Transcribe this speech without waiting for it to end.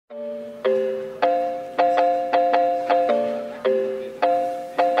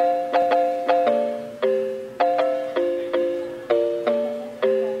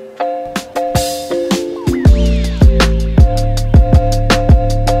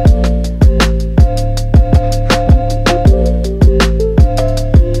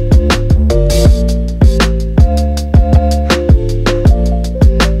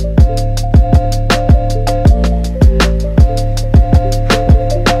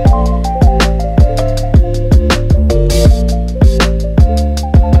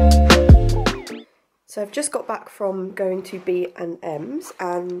from going to B&M's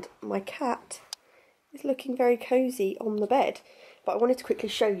and my cat is looking very cosy on the bed. But I wanted to quickly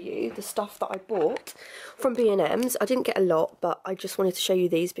show you the stuff that I bought from B&M's. I didn't get a lot, but I just wanted to show you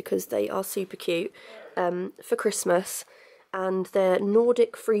these because they are super cute for Christmas. And they're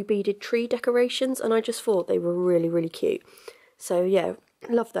Nordic free beaded tree decorations, and I just thought they were really, really cute. So yeah,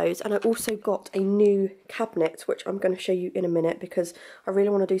 love those. And I also got a new cabinet, which I'm going to show you in a minute because I really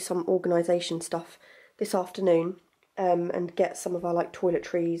want to do some organisation stuff this afternoon. And get some of our like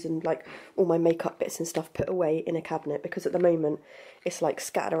toiletries and like all my makeup bits and stuff put away in a cabinet, because at the moment it's like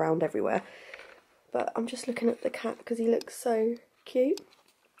scattered around everywhere. But I'm just looking at the cat because he looks so cute.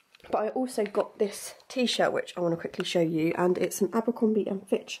 But I also got this t-shirt which I want to quickly show you, and it's an Abercrombie and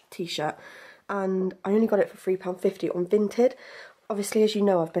Fitch t-shirt, and I only got it for £3.50 on Vinted. Obviously, as you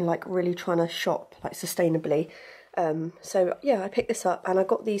know, I've been like really trying to shop like sustainably. So yeah, I picked this up, and I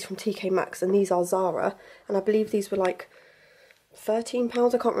got these from TK Maxx, and these are Zara, and I believe these were like £13,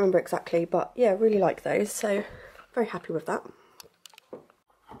 I can't remember exactly, but yeah, really like those, so very happy with that.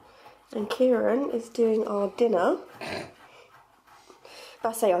 And Kieran is doing our dinner.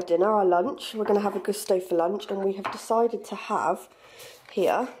 I say our dinner, our lunch. We're going to have a gusto for lunch, and we have decided to have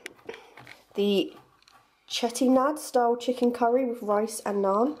here the chettinad style chicken curry with rice and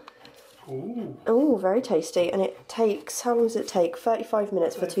naan. Oh, very tasty. And it takes, how long does it take? 35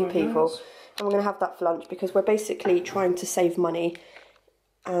 minutes for 2 people. And we're going to have that for lunch because we're basically trying to save money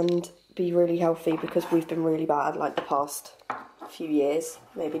and be really healthy, because we've been really bad like the past few years,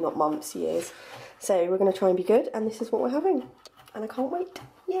 maybe not months, years. So we're going to try and be good, and this is what we're having. And I can't wait.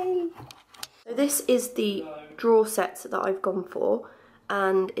 Yay! So this is the drawer set that I've gone for,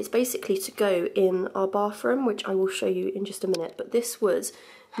 and it's basically to go in our bathroom, which I will show you in just a minute. But this was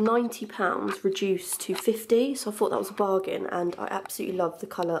 £90 reduced to £50, so I thought that was a bargain, and I absolutely love the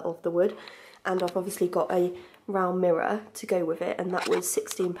colour of the wood. And I've obviously got a round mirror to go with it, and that was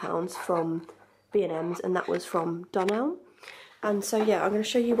 £16 from B&M's, and that was from Dunelm. And so yeah, I'm going to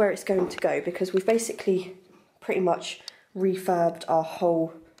show you where it's going to go, because we've basically pretty much refurbed our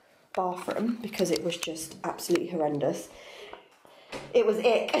whole bathroom because it was just absolutely horrendous. It was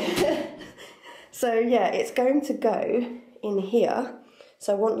ick. So yeah, it's going to go in here.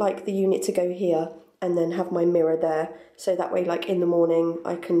 So I want like the unit to go here and then have my mirror there, so that way like in the morning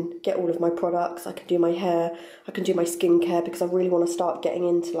I can get all of my products, I can do my hair, I can do my skincare, because I really want to start getting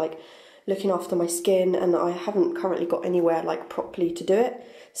into like looking after my skin, and I haven't currently got anywhere like properly to do it.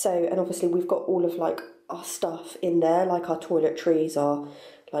 So, and obviously we've got all of like our stuff in there, like our toiletries, our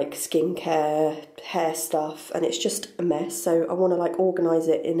like skincare, hair stuff, and it's just a mess. So I want to like organise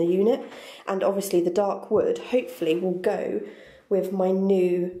it in a unit, and obviously the dark wood hopefully will go with my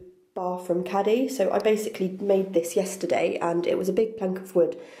new bathroom caddy. So I basically made this yesterday, and it was a big plank of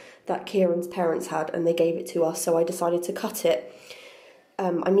wood that Kieran's parents had, and they gave it to us, so I decided to cut it.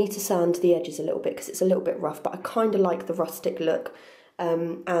 I need to sand the edges a little bit because it's a little bit rough, but I kind of like the rustic look.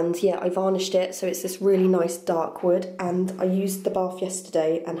 And yeah, I varnished it, so it's this really nice dark wood, and I used the bath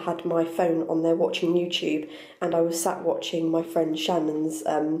yesterday and had my phone on there watching YouTube, and I was sat watching my friend Shannon's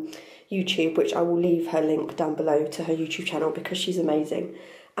YouTube, which I will leave her link down below to her YouTube channel because she's amazing.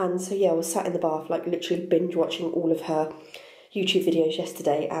 And so yeah, I was sat in the bath like literally binge watching all of her YouTube videos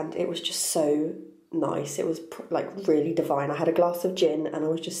yesterday, and it was just so nice. It was like really divine. I had a glass of gin and I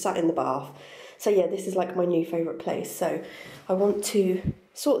was just sat in the bath. So yeah, this is like my new favourite place. So I want to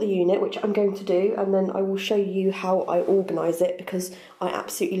sort the unit, which I'm going to do, and then I will show you how I organise it, because I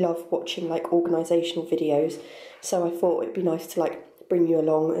absolutely love watching like organisational videos. So I thought it'd be nice to like bring you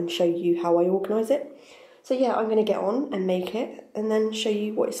along and show you how I organise it. So yeah, I'm going to get on and make it and then show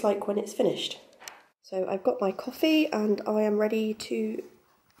you what it's like when it's finished. So I've got my coffee and I am ready to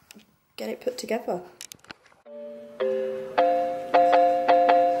get it put together.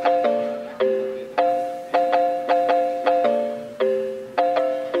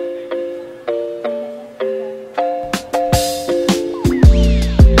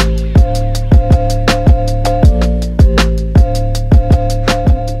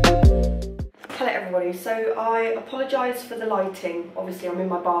 So I apologise for the lighting. Obviously I'm in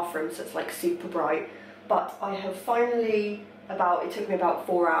my bathroom, so it's like super bright, but I have finally, it took me about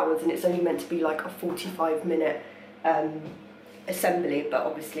 4 hours, and it's only meant to be like a 45-minute assembly, but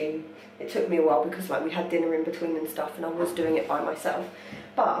obviously it took me a while because like we had dinner in between and stuff, and I was doing it by myself,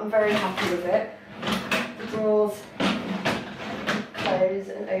 but I'm very happy with it. The drawers close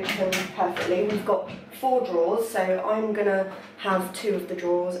and open perfectly. We've got 4 drawers, so I'm gonna have 2 of the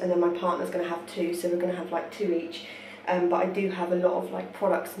drawers, and then my partner's gonna have 2, so we're gonna have like 2 each. But I do have a lot of like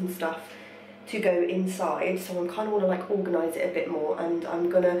products and stuff to go inside, so I kind of want to like organise it a bit more, and I'm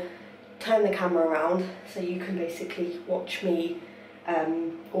gonna turn the camera around so you can basically watch me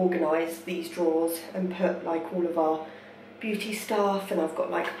organise these drawers and put like all of our beauty stuff, and I've got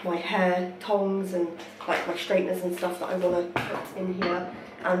like my hair tongs and like my straighteners and stuff that I want to put in here.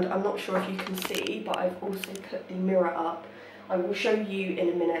 And I'm not sure if you can see, but I've also put the mirror up. I will show you in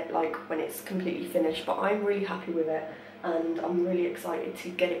a minute like when it's completely finished, but I'm really happy with it and I'm really excited to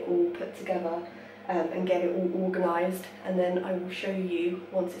get it all put together and get it all organised, and then I will show you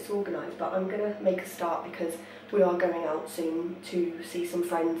once it's organised. But I'm going to make a start because we are going out soon to see some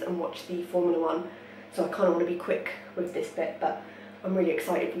friends and watch the Formula 1, so I kind of want to be quick with this bit, but I'm really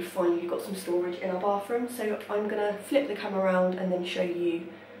excited. We've finally got some storage in our bathroom, so I'm going to flip the camera around and then show you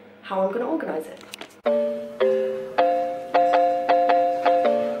how I'm going to organise it.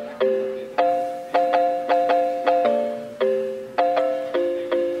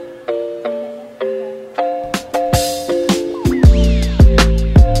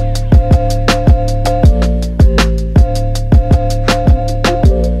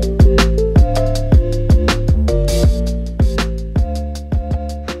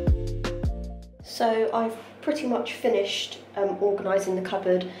 So I've pretty much finished organising the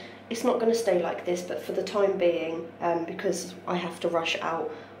cupboard. It's not going to stay like this, but for the time being, because I have to rush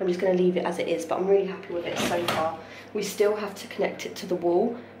out, I'm just going to leave it as it is, but I'm really happy with it so far. We still have to connect it to the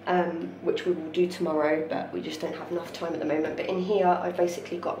wall, which we will do tomorrow, but we just don't have enough time at the moment. But in here, I've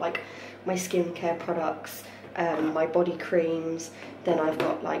basically got like my skincare products, my body creams, then I've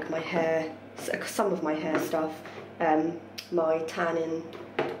got like my hair, some of my hair stuff, my tanning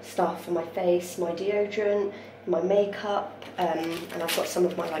stuff for my face, my deodorant, my makeup, and I've got some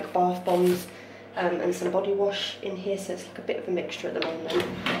of my like bath bombs and some body wash in here, so it's like a bit of a mixture at the moment.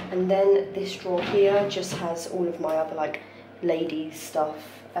 And then this drawer here just has all of my other like ladies stuff,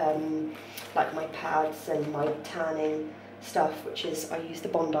 like my pads and my tanning stuff, which is, I use the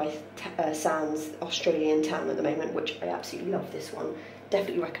Bondi Sands Australian tan at the moment, which I absolutely love this one.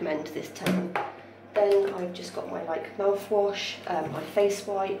 Definitely recommend this tan. Then I've just got my like mouthwash, my face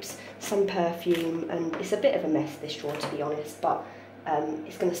wipes, some perfume, and it's a bit of a mess, this drawer, to be honest, but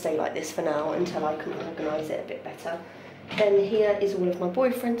it's going to stay like this for now until I can organise it a bit better. Then here is all of my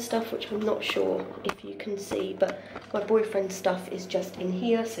boyfriend stuff, which I'm not sure if you can see, but my boyfriend stuff is just in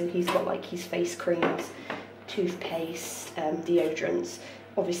here. So he's got like his face creams, toothpaste, deodorants.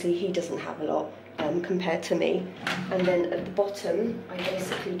 Obviously he doesn't have a lot compared to me. And then at the bottom I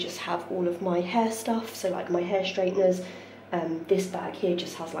basically just have all of my hair stuff, so like my hair straighteners. This bag here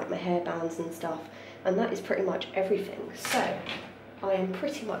just has like my hair bands and stuff, and that is pretty much everything. So I am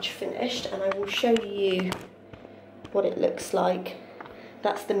pretty much finished, and I will show you what it looks like.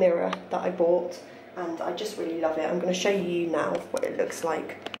 That's the mirror that I bought and I just really love it. I'm going to show you now what it looks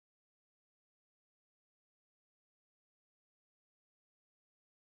like.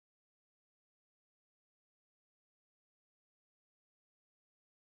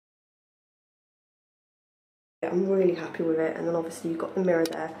 I'm really happy with it, and then obviously you've got the mirror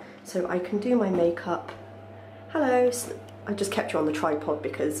there so I can do my makeup. Hello, I just kept you on the tripod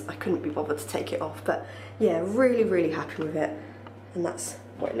because I couldn't be bothered to take it off, but yeah, really happy with it, and that's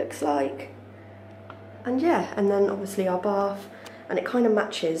what it looks like. And yeah, and then obviously our bath, and it kind of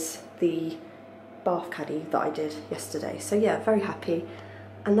matches the bath caddy that I did yesterday, so yeah, very happy.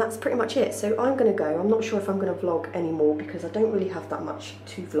 And that's pretty much it. So I'm going to go. I'm not sure if I'm going to vlog anymore because I don't really have that much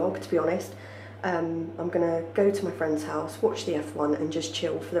to vlog, to be honest. I'm going to go to my friend's house, watch the F1 and just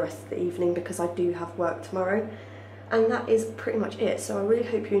chill for the rest of the evening because I do have work tomorrow. And that is pretty much it. So I really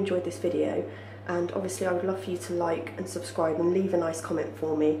hope you enjoyed this video, and obviously I would love for you to like and subscribe and leave a nice comment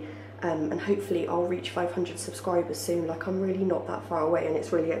for me, and hopefully I'll reach 500 subscribers soon. Like, I'm really not that far away and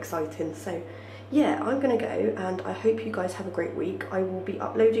it's really exciting. So yeah, I'm going to go, and I hope you guys have a great week. I will be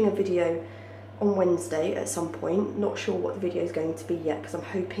uploading a video on Wednesday at some point. Not sure what the video is going to be yet because I'm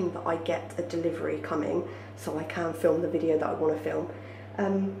hoping that I get a delivery coming so I can film the video that I want to film.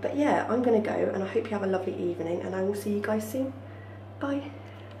 But yeah, I'm going to go, and I hope you have a lovely evening, and I will see you guys soon. Bye.